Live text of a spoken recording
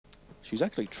She's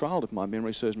actually trialled, if my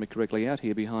memory serves me correctly, out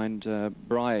here behind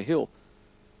Briar Hill.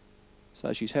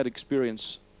 So she's had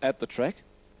experience at the track.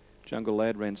 Jungle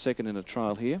Lad ran second in a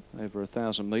trial here, over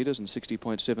 1,000 metres and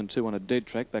 60.72 on a dead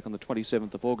track back on the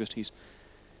 27th of August. He's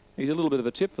a little bit of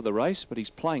a tip for the race, but he's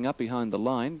playing up behind the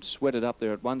line, sweated up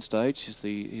there at one stage as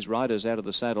his rider's out of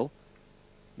the saddle.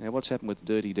 Now, what's happened with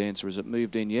Dirty Dancer? Has it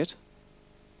moved in yet?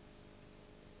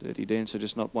 Dirty Dancer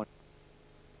just not one.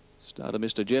 Starter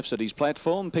Mr. Jeff's at his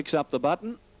platform, picks up the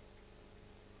button.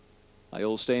 They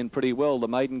all stand pretty well, the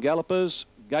maiden gallopers.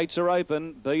 Gates are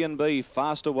open. B&B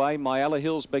fast away. Myalla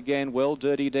Hills began well.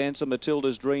 Dirty Dancer,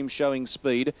 Matilda's Dream showing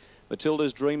speed.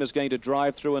 Matilda's Dream is going to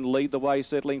drive through and lead the way,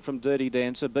 settling from Dirty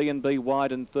Dancer. B&B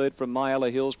wide and third from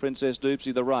Myalla Hills. Princess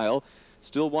Doopsy the rail.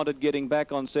 Still wanted getting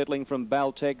back on, settling from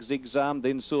Baltec, Zigzam,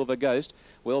 then Silver Ghost.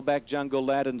 Well back Jungle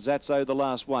Lad and Zatso the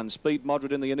last one. Speed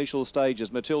moderate in the initial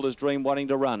stages. Matilda's Dream wanting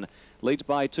to run. Leads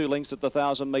by 2 lengths at the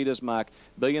 1,000 metres mark.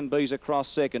 B&B's across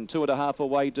second. 2.5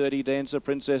 away Dirty Dancer,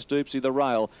 Princess Doopsy the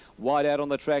rail. Wide out on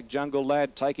the track, Jungle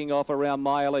Lad taking off around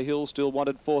Myalla Hill. Still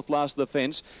wanted fourth last the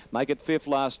fence. Make it fifth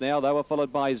last now. They were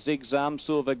followed by Zigzam,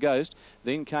 Silver Ghost.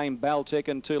 Then came Baltec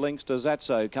and 2 lengths to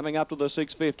Zatso. Coming up to the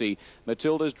 650.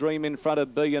 Matilda's Dream in front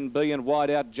of B&B and wide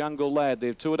out Jungle Lad.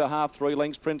 They're 2.5, 3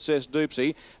 lengths Princess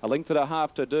Doopsy. A length and a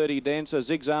half to Dirty Dancer.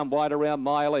 Zigzam wide around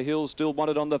Myalla Hill. Still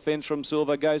wanted on the fence from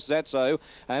Silver Ghost, Zatso.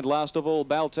 And last of all,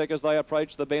 Baltec as they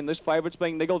approach the bend. This favourite's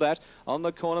being niggled at. On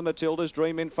the corner, Matilda's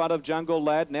Dream in front of Jungle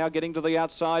Lad. Now getting to the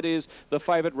outside is the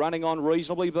favourite running on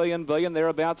reasonably, B&B. And they're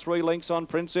about 3 lengths on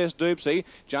Princess Doopsy.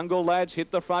 Jungle Lad's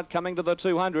hit the front coming to the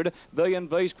 200.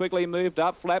 B&B's quickly moved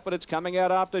up flat, but it's coming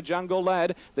out after Jungle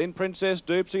Lad. Then Princess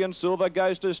Doopsy and Silver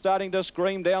Ghost is starting to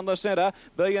scream down the centre.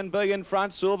 B&B in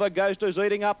front. Silver Ghost is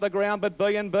eating up the ground, but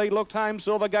B&B looked home.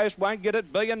 Silver Ghost won't get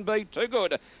it. B&B too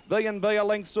good. B&B a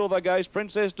length Silver Ghost.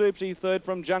 Princess Doopsy third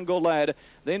from Jungle Lad.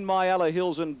 Then Myalla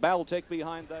Hills and Baltec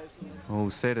behind those.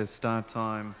 All set as start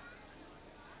time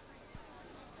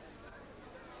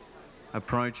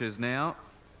approaches now.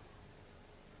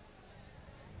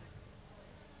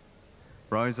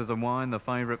 Roses and Wine, the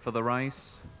favourite for the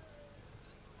race.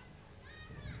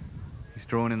 He's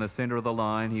drawn in the centre of the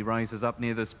line. He races up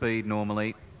near the speed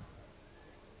normally.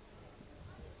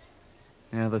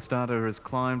 Now the starter has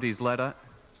climbed his ladder.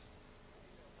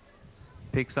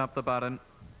 Picks up the button.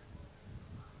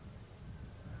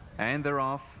 And they're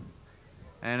off.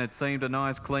 And it seemed a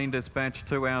nice clean dispatch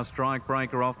to our strike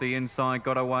breaker off the inside.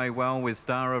 Got away well with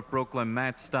Star of Brooklyn,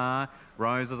 Matt Star.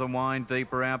 Roses and Wine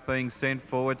deeper out being sent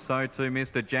forward. So too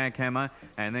Mr. Jackhammer.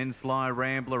 And then Sly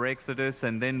Rambler, Exodus.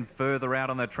 And then further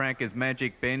out on the track is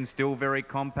Magic Ben. Still very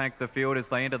compact the field as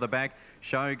they enter the back.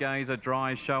 Showgazer,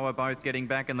 Dry Show are both getting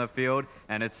back in the field.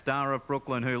 And it's Star of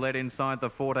Brooklyn who led inside the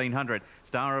 1400.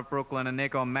 Star of Brooklyn a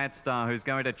neck on Matt Star who's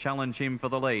going to challenge him for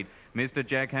the lead. Mr.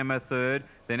 Jackhammer third.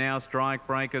 Then our strike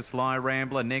breaker, Sly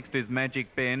Rambler. Next is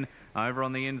Magic Ben. Over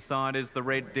on the inside is the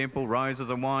Red Dimple. Roses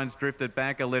and Wines drifted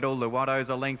back a little. Luato's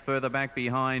a length further back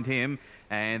behind him.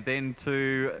 And then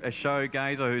to a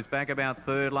Showgazer who's back about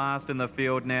third last in the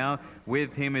field now.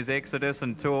 With him is Exodus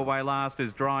and 2 away last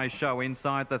is Dry Show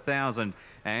inside the 1,000.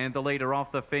 And the leader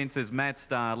off the fence is Matt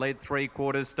Star, led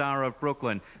 3/4 Star of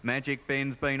Brooklyn. Magic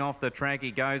Ben's been off the track.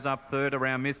 He goes up third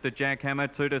around Mr.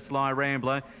 Jackhammer, 2 to Sly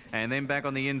Rambler. And then back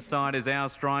on the inside is our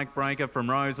strike breaker from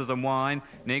Roses and Wine.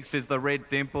 Next is the Red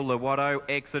Dimple, Luato,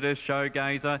 Exodus,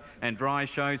 Showgazer and Dry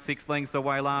Show 6 lengths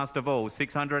away last of all.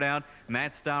 600 out.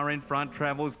 Matt Star in front,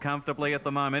 travels comfortably at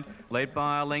the moment. Led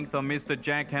by a length on Mr.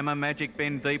 Jackhammer. Magic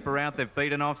Ben deeper out. They've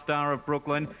beaten off Star of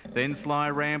Brooklyn. Then Sly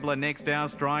Rambler. Next our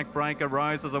strike breaker.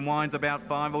 Roses and Wine's about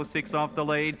 5 or 6 off the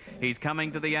lead. He's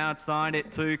coming to the outside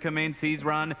at 2 commence his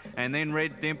run. And then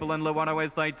Red Dimple and Luato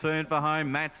as they turn for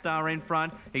home. Matt Star in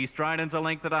front. He straightens a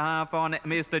length and a half on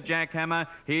Mr. Jackhammer.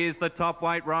 Here's the top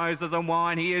weight Roses and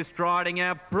Wine. He is striding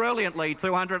out brilliantly.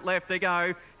 200 left to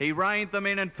go. He reined them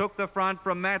in and took the front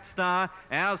from Matt Star.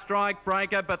 Our strike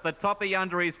breaker, but the toppy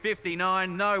under is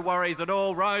 59. No worries at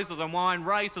all. Roses and Wine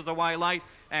races away late.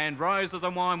 And Roses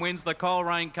and Wine wins the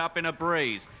Coleraine Cup in a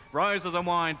breeze. Roses and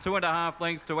Wine 2.5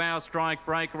 lengths to our strike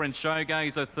breaker and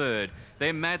Showgazer third.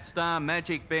 Then Matt Star,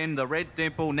 Magic Ben, the Red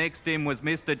Dimple. Next in was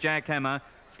Mr. Jackhammer,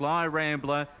 Sly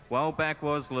Rambler. Well back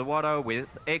was Luato with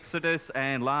Exodus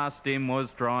and last in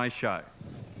was Dry Show.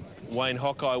 Wayne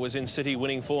Hawkeye was in City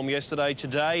winning form yesterday.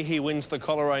 Today he wins the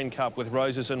Coleraine Cup with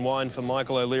Roses and Wine for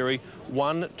Michael O'Leary.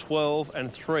 1, 12 and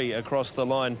 3 across the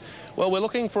line. Well, we're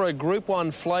looking for a Group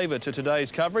 1 flavour to today's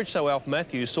coverage, so Alf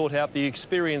Matthews sought out the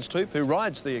experienced hoop who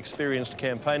rides the experienced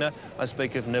campaigner. I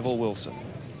speak of Neville Wilson.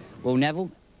 Well,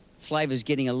 Neville, Flavour's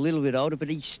getting a little bit older, but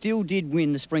he still did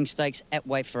win the Spring Stakes at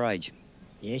weight for age.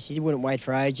 Yes, he wouldn't wait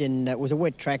for age, and it was a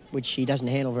wet track which he doesn't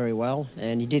handle very well,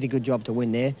 and he did a good job to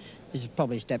win there. This is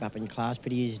probably a step up in class,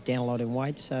 but he is down a lot in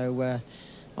weight, so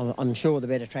I'm sure the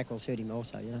better track will suit him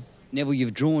also, you know. Neville,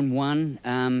 you've drawn one.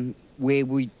 Where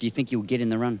do you think you'll get in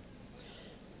the run?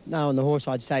 No, on the horse,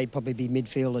 I'd say he'd probably be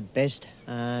midfield at best.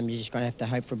 You're just going to have to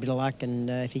hope for a bit of luck, and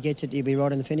if he gets it, he'll be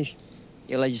right in the finish.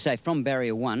 Yeah, like you say, from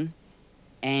barrier 1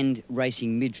 and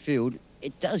racing midfield,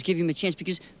 it does give him a chance,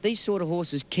 because these sort of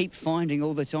horses keep finding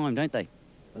all the time, don't they?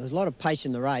 Well, there's a lot of pace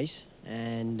in the race,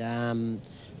 and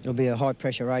it'll be a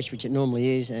high-pressure race, which it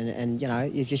normally is, and you know,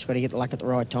 you've just got to get the luck at the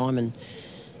right time, and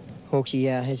Hawksy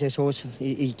has this horse,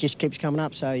 he just keeps coming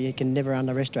up, so you can never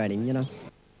underestimate him, you know.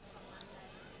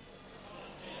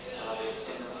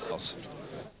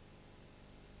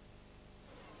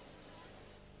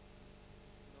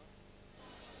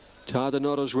 Tie the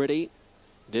Knot is ready.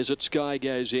 Desert Sky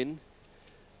goes in.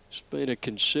 It's been a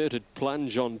concerted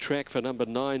plunge on track for number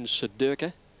 9,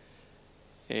 Sedurka.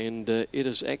 And it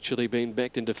has actually been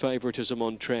backed into favouritism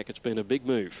on track. It's been a big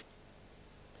move.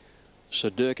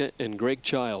 Sedurka and Greg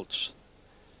Childs.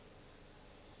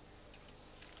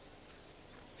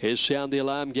 Here's Sound the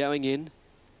Alarm going in.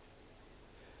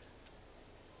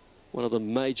 One of the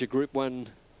major Group 1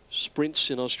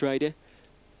 sprints in Australia.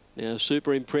 Now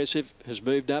Super Impressive has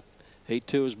moved up. He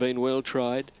too has been well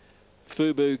tried.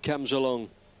 Fubu comes along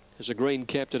as a green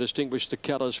cap to distinguish the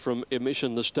colours from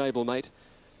Emission, the stablemate.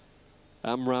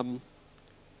 Umrum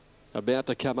about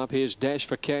to come up. Here's Dash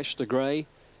for Cash, the grey,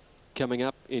 coming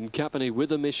up in company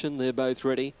with Emission. They're both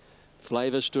ready.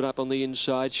 Flavour stood up on the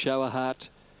inside. Show a Heart,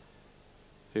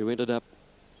 who ended up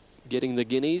getting the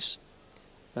guineas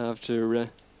after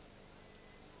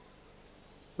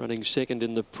running second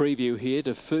in the preview here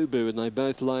to Fubu, and they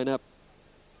both line up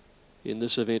in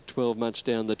this event 12 months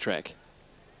down the track.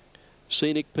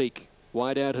 Scenic Peak,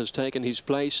 wide out, has taken his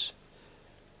place.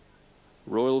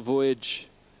 Royal Voyage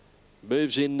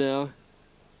moves in now.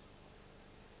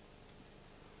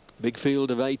 Big field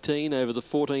of 18 over the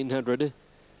 1400.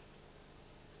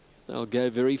 They'll go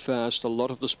very fast. A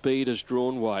lot of the speed is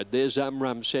drawn wide. There's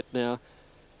Umrum set now,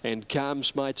 and Calm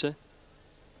Smitzer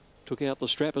took out the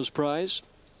Strappers prize.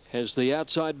 Has the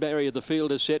outside barrier. The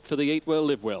field is set for the Eat Well,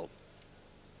 Live Well.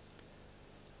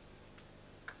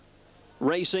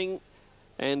 Racing,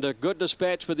 and a good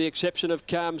dispatch with the exception of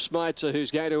Calm Smitzer, who's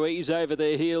going to ease over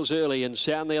their heels early and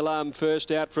Sound the Alarm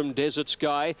first out from Desert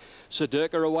Sky.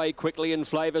 Sedurka away quickly, and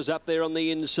Flavour's up there on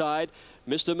the inside.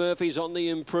 Mr. Murphy's on the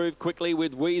improve quickly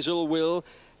with Weasel Will.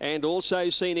 And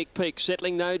also Scenic Peak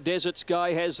settling though. Desert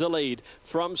Sky has the lead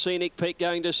from Scenic Peak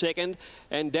going to second,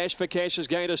 and Dash for Cash is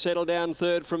going to settle down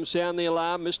third from Sound the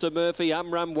Alarm. Mr. Murphy,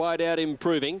 Umrum wide out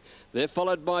improving. They're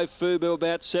followed by Fubu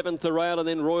about 7th the rail, and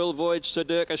then Royal Voyage,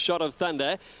 Sedurka, Shot of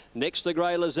Thunder. Next the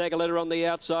grey Lazagoletta on the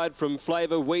outside from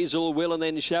Flavour, Weasel Will, and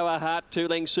then Show a Heart, 2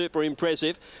 lengths Super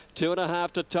Impressive.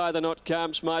 2.5 to Tie the Knot,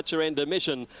 Calm Smitzer and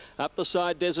Emission. Up the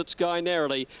side Desert Sky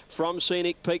narrowly from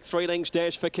Scenic Peak, 3 lengths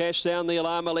Dash for Cash, Sound the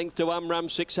Alarm a length to Umrum,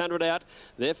 600 out.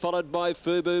 They're followed by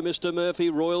Fubu, Mr. Murphy,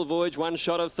 Royal Voyage, 1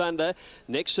 Shot of Thunder.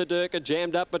 Next Sedurka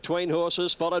jammed up between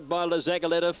horses, followed by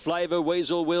Lazagoletta, Flavour,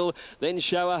 Weasel Will, then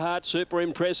Show a Heart, Super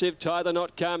Impressive, Tie the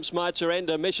Knot, Calm Smitzer and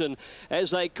Emission.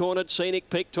 As they cornered, Scenic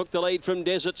Peak took the lead from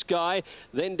Desert Sky,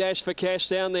 then Dash for Cash,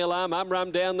 Sound the Alarm,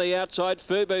 Umrum down the outside.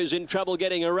 Fubu's in trouble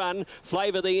getting a run.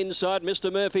 Flavour the inside,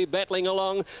 Mr. Murphy battling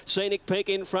along. Scenic Peak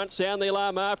in front, Sound the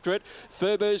Alarm after it.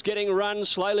 Fubu's getting run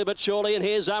slowly but surely, and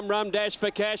here's Umrum, Dash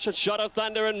for Cash, a Shot of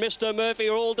Thunder and Mr. Murphy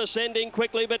are all descending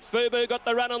quickly, but Fubu got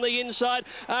the run on the inside.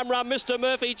 Umrum, Mr.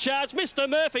 Murphy charged. Mr.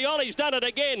 Murphy, Ollie's done it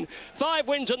again. 5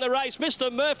 wins in the race.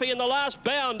 Mr. Murphy in the last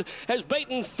bound has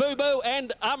beaten Fubu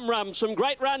and Umrum. Some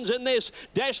great runs in this.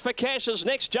 Dash for Cash is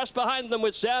next, just behind them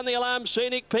with Sound the Alarm,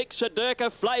 Scenic Peak,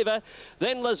 Sedurka, Flavour,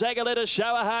 then Lazagoletta,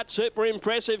 Show a Heart, Super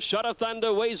Impressive, Shot of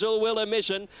Thunder, Weasel Will,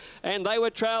 Emission, and they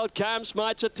were trailed. Calm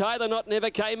Smitzer, Tie the Knot never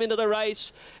came into the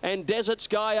race, and Desert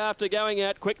Sky after going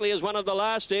out quickly as one of the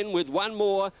last in with one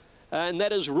more, and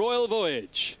that is Royal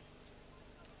Voyage.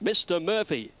 Mr.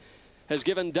 Murphy has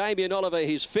given Damien Oliver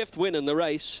his 5th win in the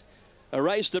race, a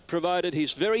race that provided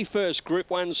his very first Group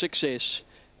 1 success.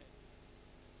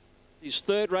 His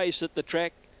 3rd race at the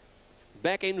track,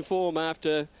 back in form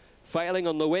after failing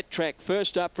on the wet track,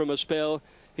 first up from a spell.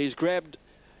 He's grabbed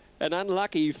an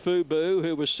unlucky Fubu,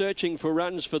 who was searching for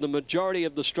runs for the majority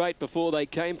of the straight before they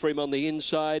came for him on the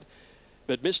inside.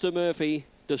 But Mr. Murphy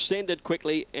descended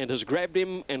quickly and has grabbed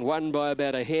him and won by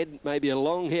about a head, maybe a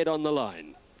long head on the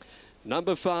line.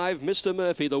 Number 5, Mr.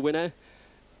 Murphy, the winner.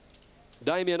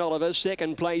 Damien Oliver,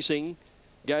 2nd placing,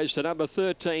 goes to number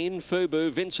 13,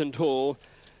 Fubu, Vincent Hall,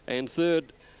 and 3rd,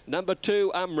 number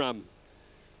 2, Umrum.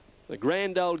 the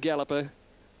grand old galloper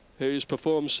who's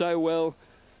performed so well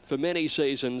for many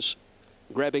seasons,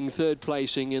 grabbing third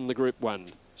placing in the Group 1.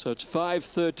 So it's 5,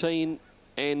 13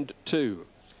 and 2.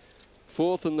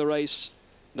 Fourth in the race,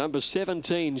 number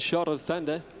 17, Shot of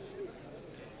Thunder.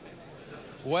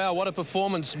 Wow, what a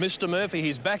performance. Mr. Murphy,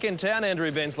 he's back in town, Andrew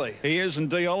Bensley. He is, and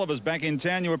Dee Oliver's back in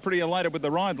town. You were pretty elated with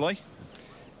the ride, Lee.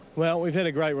 Well, we've had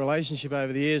a great relationship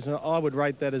over the years, and I would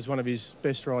rate that as one of his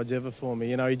best rides ever for me.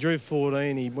 You know, he drew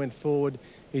 14, he went forward,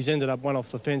 he's ended up one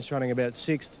off the fence running about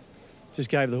 6th. Just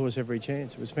gave the horse every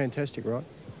chance. It was fantastic, right?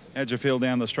 How'd you feel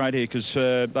down the straight here? Because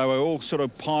they were all sort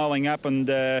of piling up and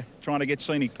trying to get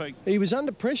Scenic Peak. He was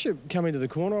under pressure coming to the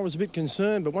corner. I was a bit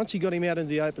concerned, but once he got him out into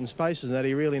the open spaces and that,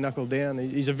 he really knuckled down.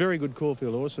 He's a very good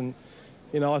Caulfield horse, and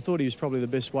you know, I thought he was probably the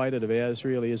best weighted of ours,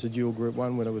 really, as a dual Group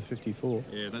 1 winner with 54.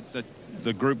 Yeah,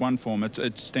 the Group 1 form,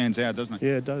 it stands out, doesn't it?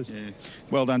 Yeah, it does. Yeah.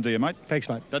 Well done to you, mate. Thanks,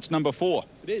 mate. That's number 4.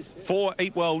 It is. 4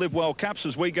 Eat Well, Live Well Cups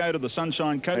as we go to the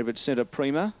Sunshine Coast. Favourite Centre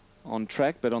Prima on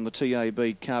track, but on the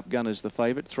TAB, Carp Gun is the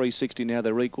favourite. 360 now,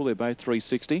 they're equal. They're both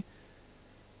 360.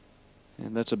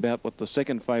 And that's about what the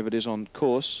second favourite is on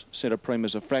course. Centre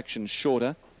Prima's a fraction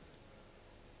shorter.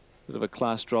 Bit of a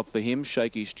class drop for him.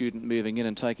 Shaky Student moving in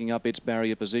and taking up its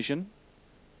barrier position.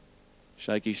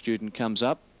 Shaky Student comes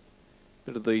up.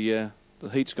 Bit of the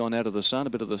heat's gone out of the sun.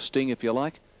 A bit of the sting, if you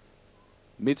like.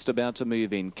 Midst about to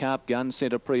move in. Carp Gun,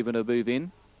 Centre Prima to move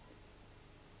in.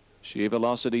 Sheer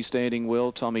Velocity standing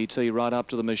well. Tommy T right up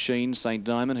to the machine. St.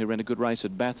 Diamond, who ran a good race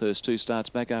at Bathurst 2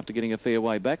 starts back after getting a fair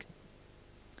way back.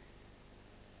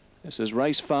 This is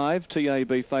race 5,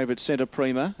 TAB favourite Centre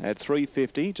Prima at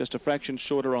 350, just a fraction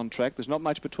shorter on track. There's not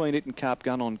much between it and Carp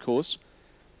Gun on course.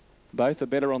 Both are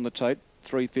better on the tote,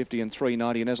 350 and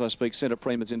 390, and as I speak, Centre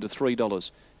Prima's into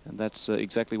 $3, and that's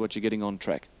exactly what you're getting on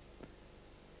track.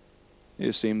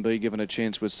 SMB given a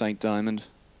chance with St. Diamond,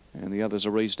 and the others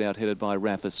are eased out, headed by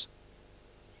Raffis.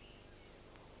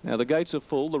 Now the gates are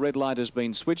full, the red light has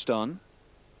been switched on.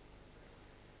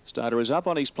 Starter is up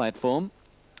on his platform.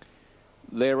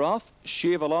 They're off.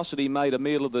 Sheer Velocity made a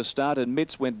meal of the start, and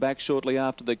Mitz went back shortly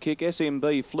after the kick.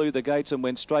 SMB flew the gates and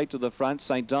went straight to the front.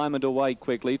 St. Diamond away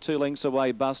quickly. 2 lengths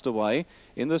away, Bust away.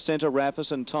 In the centre,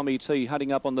 Raffis and Tommy T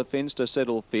hunting up on the fence to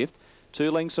settle 5th.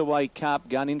 2 lengths away, Carp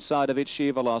Gun. Inside of it,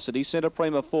 Sheer Velocity. Centre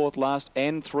Prima 4th last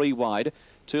and 3 wide.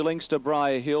 2 lengths to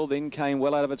Briar Hill, then came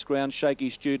well out of its ground Shaky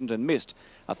Student and missed.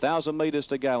 1,000 metres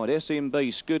to go, and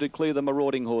SMB scooted clear the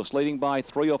marauding horse, leading by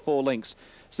 3 or 4 lengths.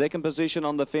 Second position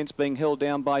on the fence being held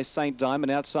down by St.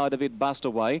 Diamond. Outside of it, Bust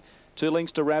away. 2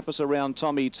 lengths to Raffis around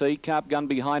Tommy T. Carp Gun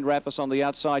behind Raffis on the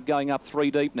outside, going up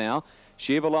 3 deep now.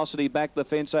 Sheer Velocity back the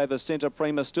fence over Centre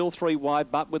Prima, still 3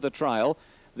 wide, but with the trail.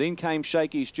 Then came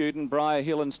Shaky Student, Briar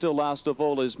Hill, and still last of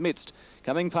all is Mitz.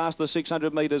 Coming past the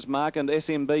 600 metres mark, and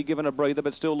SMB given a breather,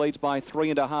 but still leads by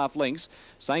 3.5 lengths.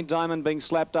 St. Diamond being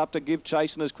slapped up to give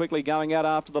chase and is quickly going out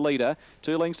after the leader.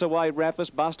 2 lengths away, Raffis,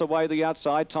 Bust away the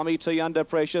outside. Tommy T under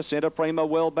pressure. Centre Prima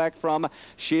well back from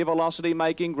Sheer Velocity,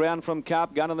 making ground from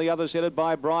Carp Gun, and the others headed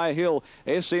by Briar Hill.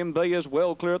 SMB is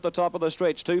well clear at the top of the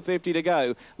stretch. 250 to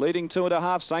go. Leading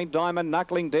 2.5, St. Diamond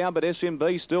knuckling down, but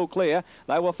SMB still clear.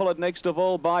 They were followed next of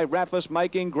all by Raffis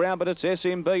making ground, but it's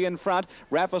SMB in front.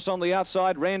 Raffis on the outside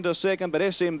ran to second, but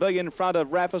SMB in front of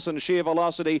Raffis and Sheer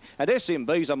Velocity, and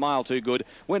SMB's a mile too good.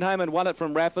 Went home and won it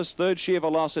from Raffis. Third, Sheer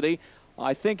Velocity.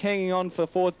 I think hanging on for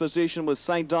 4th position was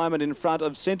St. Diamond in front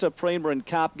of Centre Prima and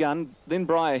Carp Gun, then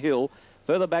Briar Hill.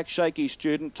 Further back, Shaky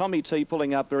Student. Tommy T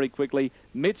pulling up very quickly.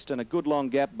 Mitz and a good long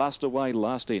gap. Bust away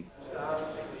last in.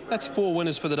 That's 4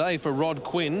 winners for the day for Rod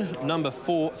Quinn. Number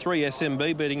 4, 3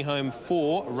 SMB, beating home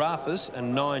 4 Raffis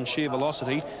and 9 Sheer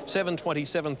Velocity.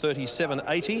 7:27, 37,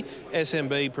 80.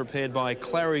 SMB prepared by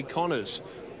Clary Connors.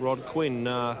 Rod Quinn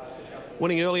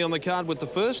winning early on the card with the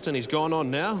first, and he's gone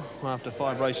on now after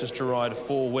 5 races to ride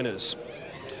 4 winners.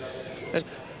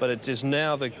 But it is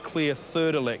now the clear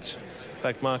third elect. In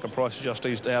fact, market price has just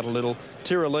eased out a little.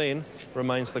 Tyrolean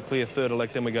remains the clear third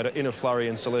elect. Then we go to Inner Flurry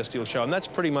and Celestial Show. And that's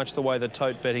pretty much the way the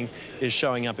tote betting is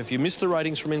showing up. If you missed the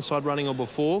ratings from Inside Running or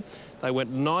before, they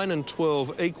went 9 and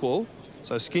 12 equal.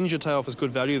 So Skins Your Tail Off is good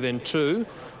value, then 2.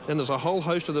 Then there's a whole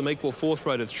host of them equal 4th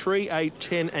rated, 3, 8,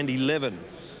 10 and 11.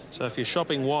 So if you're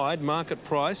shopping wide, market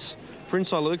price,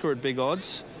 Prince Iluka at big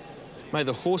odds. May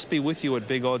the Horse Be With You at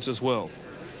big odds as well.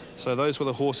 So those were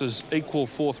the horses equal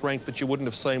 4th ranked, but you wouldn't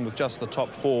have seen with just the top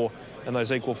 4 and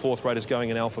those equal 4th raters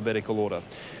going in alphabetical order.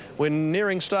 We're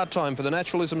nearing start time for the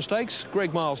Naturalism Stakes.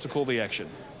 Greg Miles to call the action.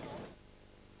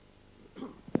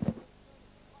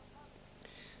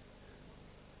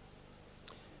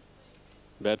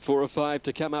 About 4 or 5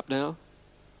 to come up now.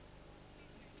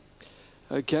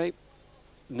 Okay,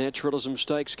 Naturalism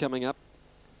Stakes coming up.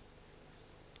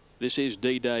 This is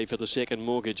D-Day for the second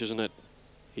mortgage, isn't it?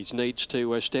 He needs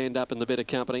to stand up in the better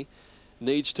company,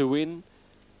 needs to win,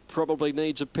 probably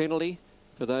needs a penalty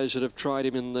for those that have tried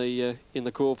him in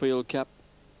the Caulfield Cup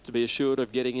to be assured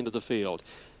of getting into the field.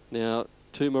 Now,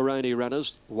 2 Moroni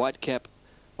runners, white cap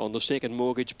on the second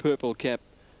mortgage, purple cap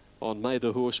on May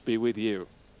the Horse Be With You.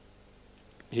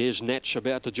 Here's Natch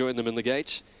about to join them in the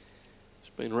gates. He's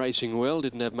been racing well,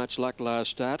 didn't have much luck last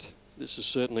start. This is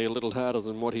certainly a little harder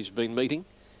than what he's been meeting.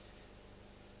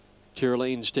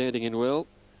 Tyrolean standing in well.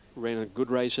 Ran a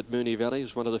good race at Moonee Valley.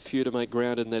 Was one of the few to make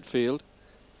ground in that field.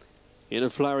 In a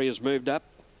Flurry has moved up.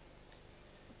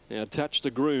 Now Touch the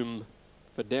Groom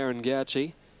for Darren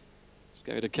Gauci. He's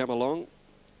going to come along.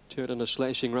 Turned in a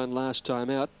slashing run last time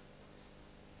out.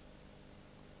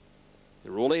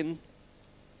 They're all in.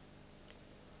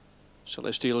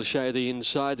 Celestial Show the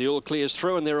inside. The all clears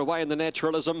through and they're away in the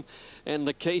Naturalism. And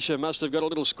Nikisha must have got a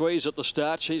little squeeze at the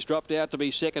start. She's dropped out to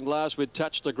be second last with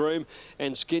Touch the Groom.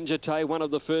 And Skinjate, one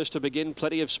of the first to begin.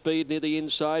 Plenty of speed near the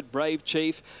inside. Brave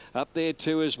Chief. Up there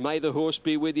too is May the Horse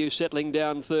Be With You, settling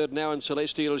down third now. And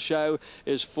Celestial Show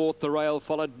is fourth the rail,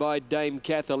 followed by Dame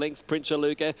Kath. A length Prince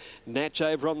Aluka. Natch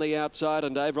over on the outside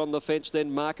and over on the fence.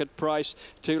 Then Market Price.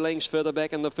 2 lengths further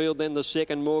back in the field. Then the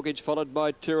second mortgage, followed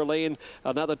by Tyrolean.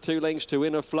 Another 2 lengths to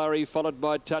In a Flurry, followed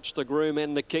by Touch the Groom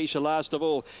and Nikisha last of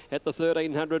all. At the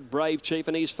 1300, Brave Chief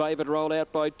and his favourite rolled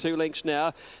out by 2 lengths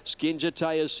now.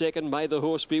 Skinjate is second, May the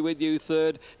Horse Be With You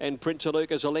third, and Prince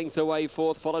Aluka's a length away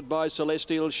fourth, followed by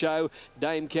Celestial Show.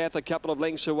 Dame Kath a couple of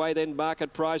lengths away, then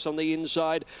Market Price on the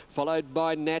inside, followed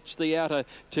by Natch the outer.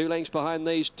 2 lengths behind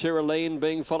these, Tyrolean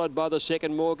being followed by the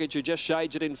second mortgage, who just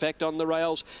shades it in fact on the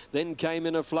rails. Then came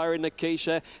In a Flurry,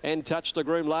 Nikisha and Touch the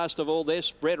Groom last of all. They're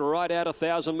spread right out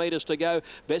 1,000 metres to go.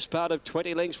 Best part of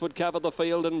 20 lengths would cover the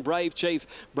field, and Brave Chief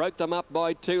broke them up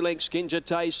by 2 lengths.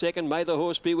 Skinjate second, May the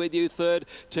Horse Be With You third,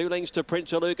 2 lengths to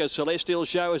Prince Aluka. Celestial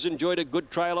Show has enjoyed a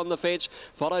good trail on the fence,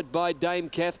 followed by Dame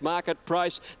Kath. Market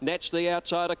Price, Natch the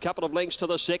outside, a couple of lengths to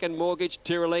the second mortgage,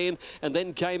 Tyrolean, and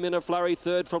then came In a Flurry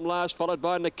third from last, followed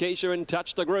by Nikisha and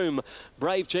Touch the Groom.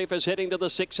 Brave Chief is heading to the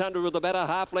 600 with about a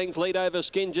half-length lead over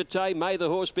Skinjate. May the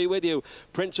Horse Be With You.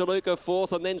 Prince Aluka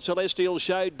fourth, and then Celestial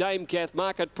Show, Dame Kath,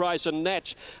 Market Price and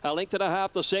Natch. A length and a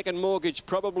half the second mortgage,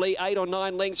 probably 8 or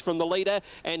 9 lengths from the leader,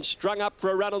 and strung up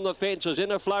for a run on the fences.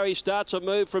 In a Flurry starts a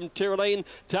move from Tyrolean,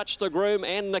 Touch the Groom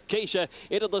and Nikisha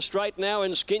into the straight now,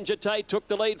 and Skinjate took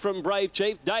the lead from Brave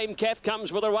Chief. Dame Kath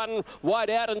comes with a run wide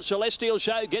out, and Celestial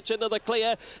Show gets into the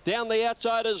clear. Down the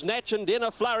outside is Natch and In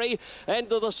a Flurry, and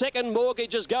the second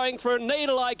mortgage is going for a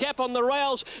needle-eye gap on the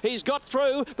rails. He's got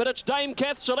through, but it's Dame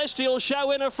Kath, Celestial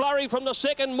Show, In a Flurry from the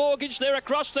second mortgage. They're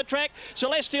across the track.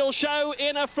 Celestial Show,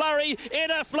 In a Flurry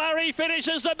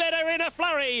finishes the better. In a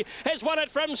Flurry has won it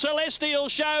from Celestial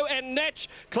Show, and Natch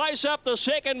close up the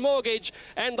second mortgage,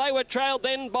 and they were trailed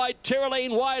then by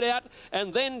Tyrolean wide out,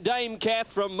 and then Dame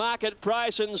Kath from Market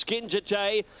Price and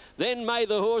Skinjate. Then May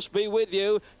the Horse Be With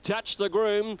You, Touch the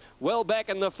Groom. Well back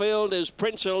in the field is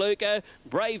Prince Aluka.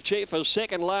 Brave Chief is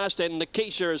second last, and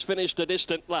Nikisha has finished a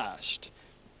distant last.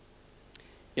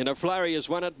 In a Flurry has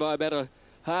won it by about a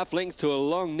half length to a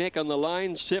long neck on the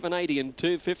line. 780 and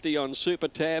 250 on Super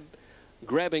Tab,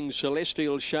 grabbing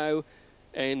Celestial Show,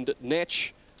 and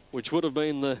Natch, which would have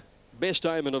been the best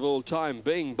omen of all time,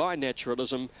 being by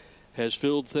Naturalism, has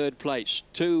filled third place.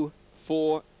 2,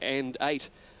 4 and 8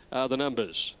 are the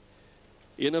numbers.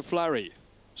 In a Flurry,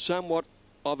 somewhat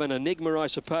of an enigma, I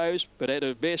suppose, but at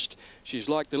her best, she's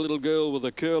like the little girl with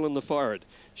a curl in the forehead.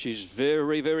 She's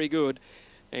very, very good.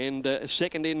 And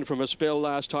second in from a spell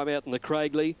last time out in the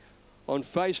Craigley. On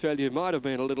face value, might have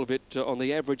been a little bit on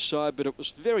the average side, but it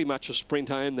was very much a sprint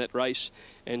home, that race,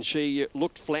 and she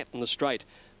looked flat in the straight.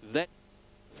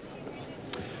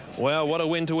 Well, what a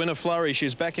win to In a Flurry.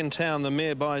 She's back in town, the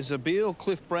mare by Zabeel.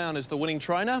 Cliff Brown is the winning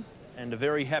trainer, and a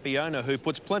very happy owner who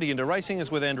puts plenty into racing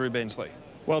is with Andrew Bensley.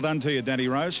 Well done to you, Danny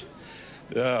Rose.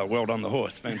 Well done, the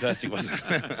horse. Fantastic, wasn't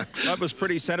it? That was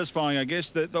pretty satisfying, I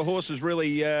guess. The horse has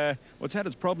really, well, it's had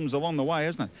its problems along the way,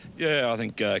 hasn't it? Yeah, I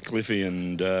think Cliffy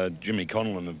and Jimmy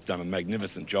Conlon have done a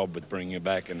magnificent job with bringing her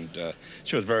back, and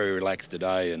she was very relaxed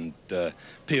today and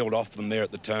peeled off them there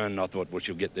at the turn. I thought, well,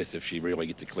 she'll get this if she really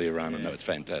gets a clear run, and that was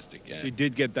fantastic. Yeah. She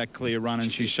did get that clear run, and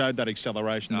she showed that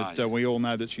acceleration that we all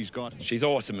know that she's got. She's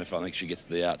awesome if I think she gets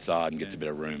to the outside and gets a bit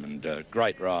of room, and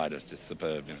great ride. It's just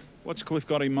superb. You know. What's Cliff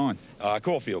got in mind?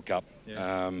 Caulfield Cup.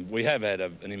 We have had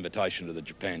an invitation to the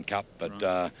Japan Cup,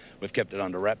 but we've kept it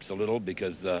under wraps a little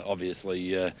because obviously,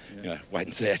 you know, wait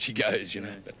and see how she goes, you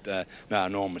know. But no,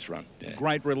 enormous run. Yeah.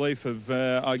 Great relief of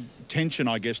tension,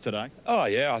 I guess, today. Oh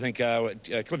yeah, I think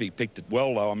Cliffy picked it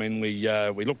well though. I mean,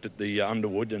 we looked at the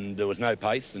Underwood and there was no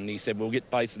pace, and he said, "We'll get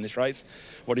pace in this race.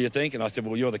 What do you think?" And I said,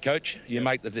 "Well, you're the coach. You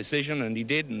make the decision," and he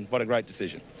did. And what a great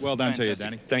decision. Well done to you,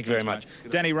 Danny. Thank you very much.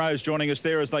 Danny Rose joining us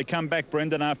there as they come back,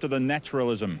 Brendan, after the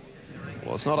naturalism.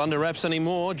 Well, it's not under wraps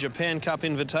anymore. Japan Cup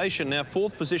invitation. Now,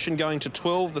 4th position going to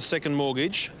 12, the second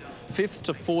mortgage. 5th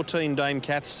to 14, Dame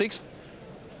Kath. 6th,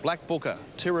 Black Booker,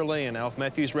 Tyrolean. Alf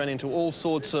Matthews ran into all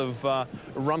sorts of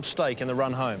rump steak in the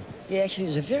run home. Yeah, actually, it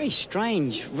was a very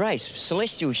strange race.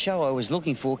 Celestial Show I was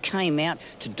looking for came out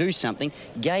to do something,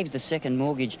 gave the second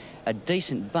mortgage a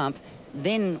decent bump.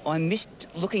 Then I missed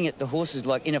looking at the horses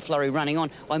like in a flurry running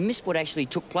on. I missed what actually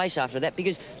took place after that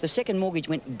because the second mortgage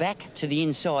went back to the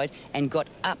inside and got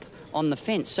up on the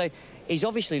fence. So he's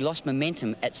obviously lost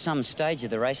momentum at some stage of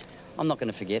the race. I'm not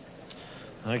going to forget.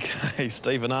 OK,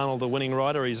 Stephen Arnold, the winning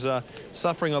rider, he's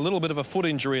suffering a little bit of a foot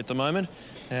injury at the moment,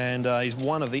 and he's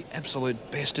one of the absolute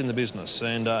best in the business,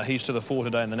 and he's to the fore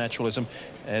today in the naturalism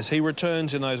as he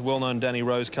returns in those well-known Danny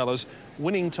Rose colours.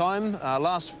 Winning time,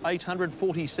 last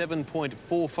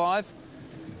 847.45.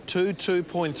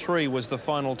 2.2.3 was the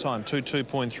final time,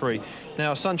 2.2.3.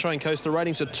 Now, Sunshine Coast, the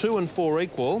ratings are 2 and 4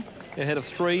 equal, ahead of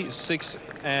 3, 6,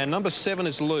 and number 7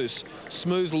 is Loose.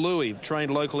 Smooth Louie,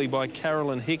 trained locally by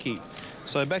Carolyn Hickey.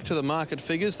 So back to the market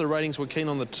figures. The ratings were keen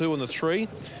on the 2 and the 3.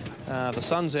 The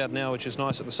sun's out now, which is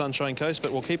nice at the Sunshine Coast,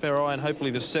 but we'll keep our eye on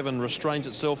hopefully the 7 restrains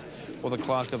itself, or the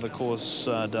clerk of the course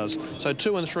does. So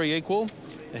 2 and 3 equal.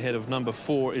 Ahead of number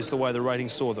 4 is the way the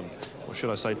ratings saw them. Or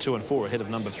should I say 2 and 4 ahead of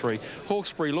number 3.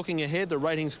 Hawkesbury looking ahead. The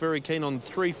ratings very keen on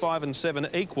 3, 5 and 7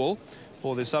 equal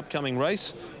for this upcoming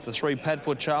race. The 3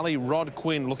 Padfoot Charlie, Rod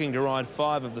Quinn looking to ride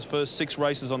 5 of the first 6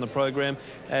 races on the program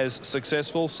as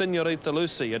successful. Senorita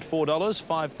Lucy at $4,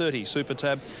 $5.30. Super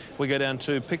Tab. We go down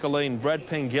to Piccoline, Brad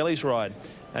Pengelly's ride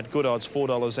at good odds,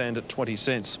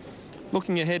 $4.20.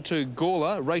 Looking ahead to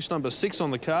Gawler, race number 6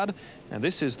 on the card, and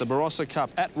this is the Barossa Cup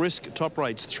at risk top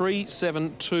rates 3,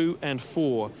 7, 2 and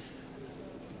 4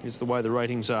 is the way the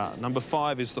ratings are. Number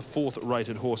 5 is the 4th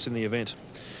rated horse in the event.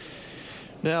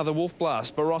 Now the Wolf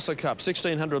Blast Barossa Cup,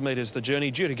 1,600 metres the journey,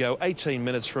 due to go 18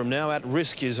 minutes from now. At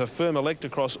risk is a firm elect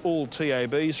across all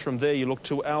TABs. From there you look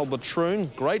to Albatroon,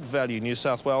 great value New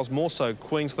South Wales, more so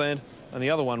Queensland. And the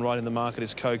other one right in the market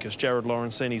is Cocos, Jared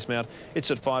Lawrencini's mount.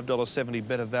 It's at $5.70,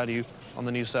 better value on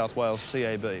the New South Wales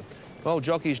TAB. Well,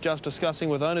 jockeys just discussing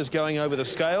with owners going over the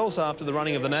scales after the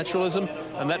running of the naturalism,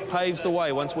 and that paves the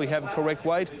way once we have correct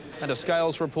weight and a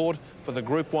scales report for the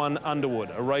Group 1 Underwood,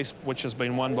 a race which has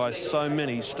been won by so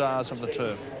many stars of the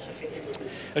turf.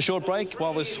 A short break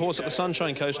while this horse at the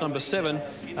Sunshine Coast, number 7,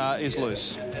 is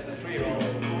loose.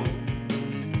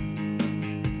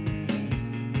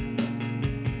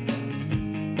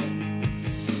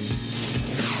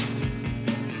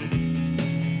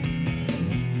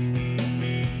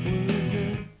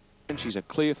 She's a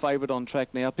clear favourite on track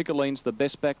now. Piccoline's the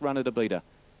best back runner to beat her.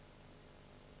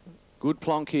 Good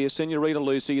plonk here. Senorita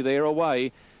Lucy there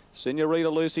away. Senorita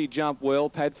Lucy jumped well.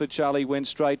 Padfoot Charlie went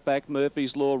straight back.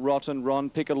 Murphy's Law, Rotten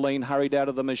Ron, Piccoline hurried out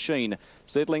of the machine.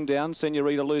 Settling down,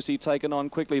 Senorita Lucy taken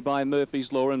on quickly by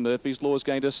Murphy's Law, and Murphy's Law is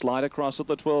going to slide across at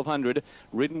the 1200.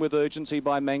 Ridden with urgency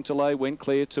by Mangtale, went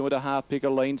clear 2.5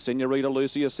 Piccoline. Senorita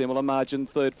Lucy a similar margin,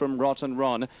 3rd from Rotten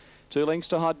Ron. 2 lengths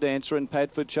to Hot Dancer, and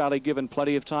Padfoot Charlie given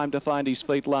plenty of time to find his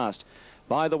feet last.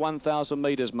 By the 1,000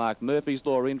 metres mark, Murphy's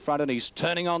Law in front, and he's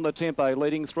turning on the tempo,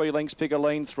 leading 3 lengths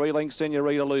Piccoline, 3 lengths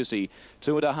Senorita Lucy,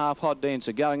 2.5 Hot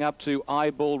Dancer, going up to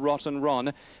Eyeball Rotten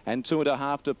Ron, and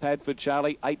 2.5 to Padfoot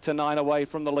Charlie, 8 to 9 away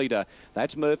from the leader.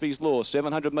 That's Murphy's Law,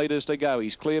 700 metres to go.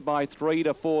 He's clear by 3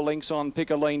 to 4 lengths on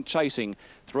Piccoline, chasing.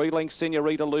 3 lengths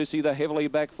Senorita Lucy, the heavily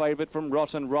back favourite from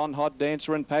Rotten Ron, Hot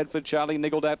Dancer and Padfoot Charlie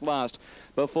niggled at last.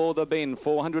 Before the bend,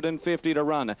 450 to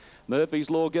run. Murphy's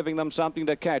Law giving them something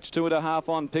to catch. 2.5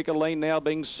 on Piccoline, now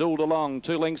being sooled along.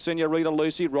 2 lengths Senorita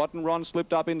Lucy. Rotten Ron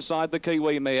slipped up inside the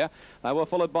Kiwi mare. They were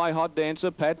followed by Hot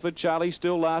Dancer. Padfoot Charlie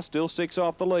still last, still 6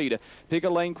 off the lead.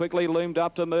 Piccoline quickly loomed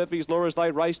up to Murphy's Law as they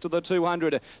raced to the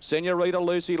 200. Senorita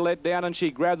Lucy let down and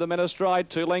she grabbed them in a stride.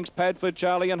 2 lengths Padfoot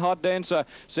Charlie and Hot Dancer.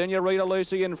 Senorita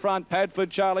Lucy in front. Padfoot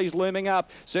Charlie's looming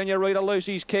up. Senorita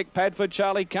Lucy's kick. Padfoot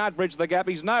Charlie can't bridge the gap.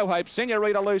 He's no hope.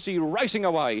 Senorita Lucy racing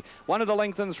away. 1 at a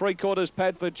length and 3/4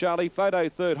 Padfoot Charlie. Photo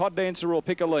 3rd. Hot Dancer or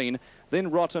Piccoline.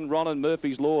 Then Rotten Ron and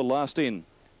Murphy's Law last in.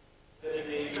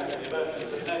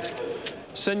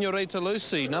 Senorita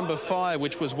Lucy, number 5,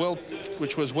 which was well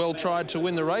which was well tried to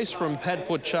win the race from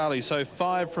Padfoot Charlie. So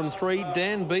 5 from 3.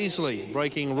 Dan Beasley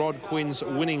breaking Rod Quinn's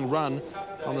winning run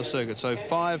on the circuit. So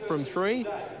 5 from 3,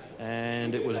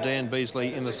 and it was Dan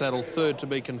Beasley in the saddle, third to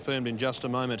be confirmed in just a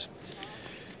moment.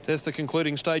 There's the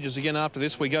concluding stages again. After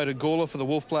this, we go to Gawler for the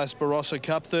Wolf Blass Barossa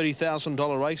Cup,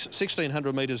 $30,000 race,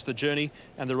 1,600 metres the journey,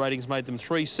 and the ratings made them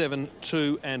 3, 7,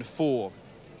 2 and 4.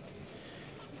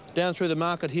 Down through the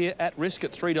market here, At Risk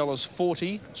at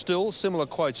 $3.40. Still similar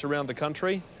quotes around the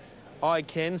country. I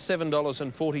Can,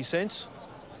 $7.40.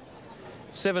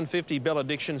 7.50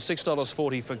 Benediction,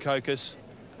 $6.40 for Cocos.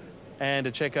 And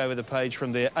a check over the page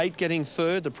from there. 8 getting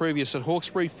third, the previous at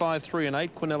Hawkesbury, 5, 3 and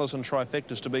 8. Quinellas and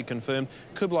Trifectas to be confirmed.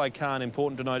 Kublai Khan,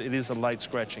 important to note, it is a late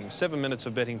scratching. 7 minutes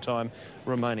of betting time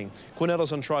remaining.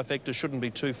 Quinellas and Trifectas shouldn't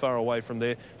be too far away from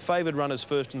there. Favoured runners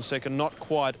first and second, not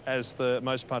quite as the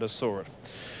most punters saw it.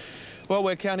 Well,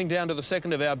 we're counting down to the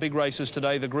second of our big races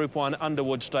today, the Group 1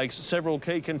 Underwood Stakes. Several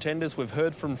key contenders. We've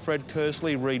heard from Fred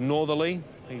Kersley, Reed Northerly.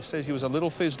 He says he was a little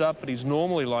fizzed up, but he's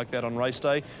normally like that on race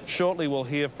day. Shortly, we'll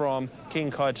hear from King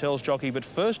Keitel's jockey. But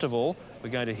first of all,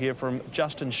 we're going to hear from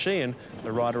Justin Sheehan,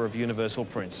 the rider of Universal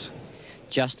Prince.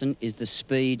 Justin, is the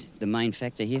speed the main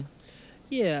factor here?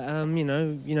 Yeah, you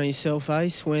know yourself,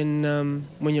 Ace. When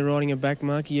you're riding a back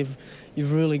marker,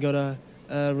 you've really got to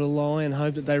rely and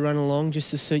hope that they run along just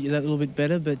to suit you that little bit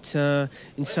better. But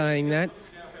in saying that,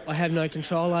 I have no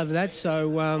control over that,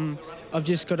 so I've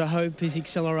just got to hope his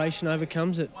acceleration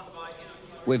overcomes it.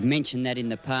 We've mentioned that in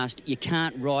the past. You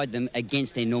can't ride them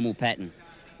against their normal pattern.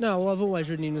 No, well, I've always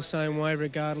ridden him the same way,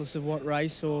 regardless of what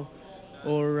race or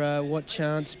what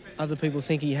chance other people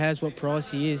think he has, what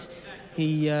price he is.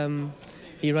 He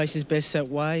races best that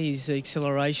way. His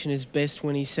acceleration is best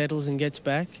when he settles and gets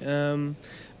back.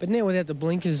 But now without the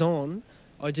blinkers on,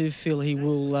 I do feel he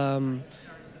will learn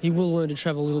to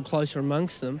travel a little closer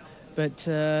amongst them. But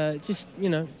just,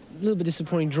 a little bit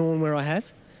disappointing drawn where I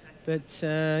have. But,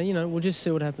 we'll just see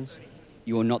what happens.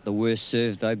 You're not the worst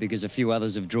served, though, because a few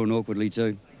others have drawn awkwardly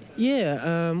too.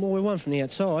 Yeah, well, we won from the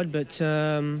outside, but,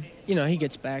 he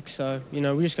gets back. So, we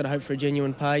just got to hope for a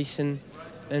genuine pace.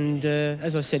 And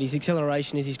as I said, his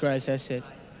acceleration is his greatest asset.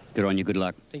 Good on you. Good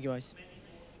luck. Thank you, Ace.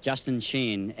 Justin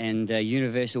Sheehan and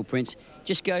Universal Prince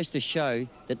just goes to show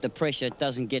that the pressure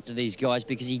doesn't get to these guys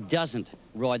because he doesn't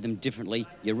ride them differently.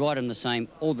 You ride them the same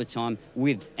all the time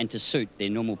with and to suit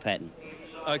their normal pattern.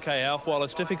 OK, Alf, while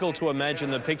it's difficult to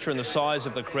imagine the picture and the size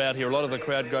of the crowd here, a lot of the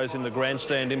crowd goes in the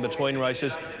grandstand in between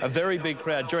races. A very big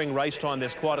crowd. During race time,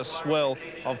 there's quite a swell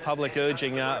of public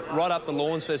urging. Right up the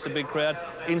lawns, there's a big crowd.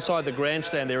 Inside the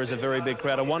grandstand, there is a very big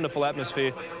crowd. A wonderful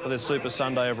atmosphere for this Super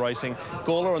Sunday of racing.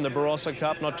 Gawler and the Barossa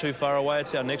Cup, not too far away.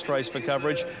 It's our next race for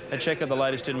coverage. A check of the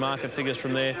latest in market figures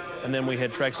from there, and then we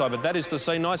head trackside. But that is the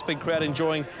scene. Nice big crowd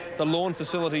enjoying the lawn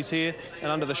facilities here, and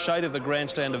under the shade of the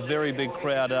grandstand, a very big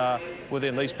crowd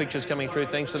within. These pictures coming through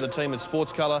thanks to the team at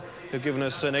Sports Colour, who've given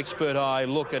us an expert eye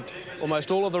look at almost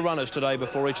all of the runners today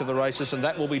before each of the races, and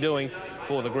that we'll be doing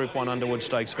for the Group 1 Underwood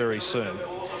Stakes very soon.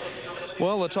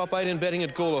 Well, the top 8 in betting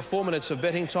at Gawler, 4 minutes of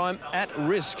betting time. At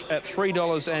Risk at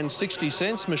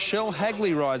 $3.60. Michelle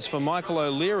Hagley rides for Michael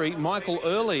O'Leary. Michael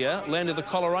earlier landed the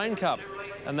Coleraine Cup,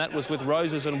 and that was with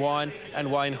Roses and Wine, and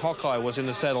Wayne Hawkeye was in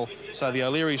the saddle. So the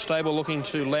O'Leary stable looking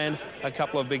to land a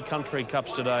couple of big country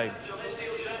cups today.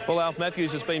 Well, Alf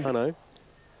Matthews has been... I know.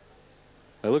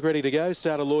 They look ready to go.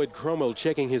 Starter Lloyd Cromwell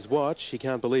checking his watch. He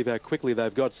can't believe how quickly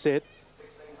they've got set.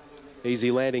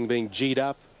 Easy Landing being G'd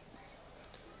up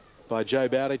by Joe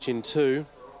Bowditch in 2.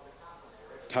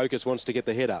 Cocos wants to get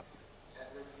the head up.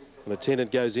 And the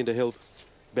Lieutenant goes in to help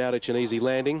Bowditch and Easy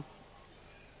Landing.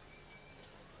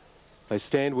 They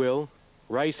stand well.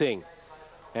 Racing.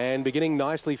 And beginning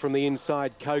nicely from the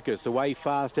inside, Cocos. Away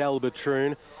fast,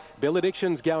 Albatroon.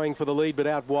 Benediction's going for the lead, but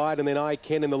out wide, and then I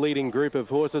Can in the leading group of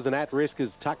horses, and At Risk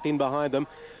is tucked in behind them.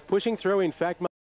 Pushing through, in fact...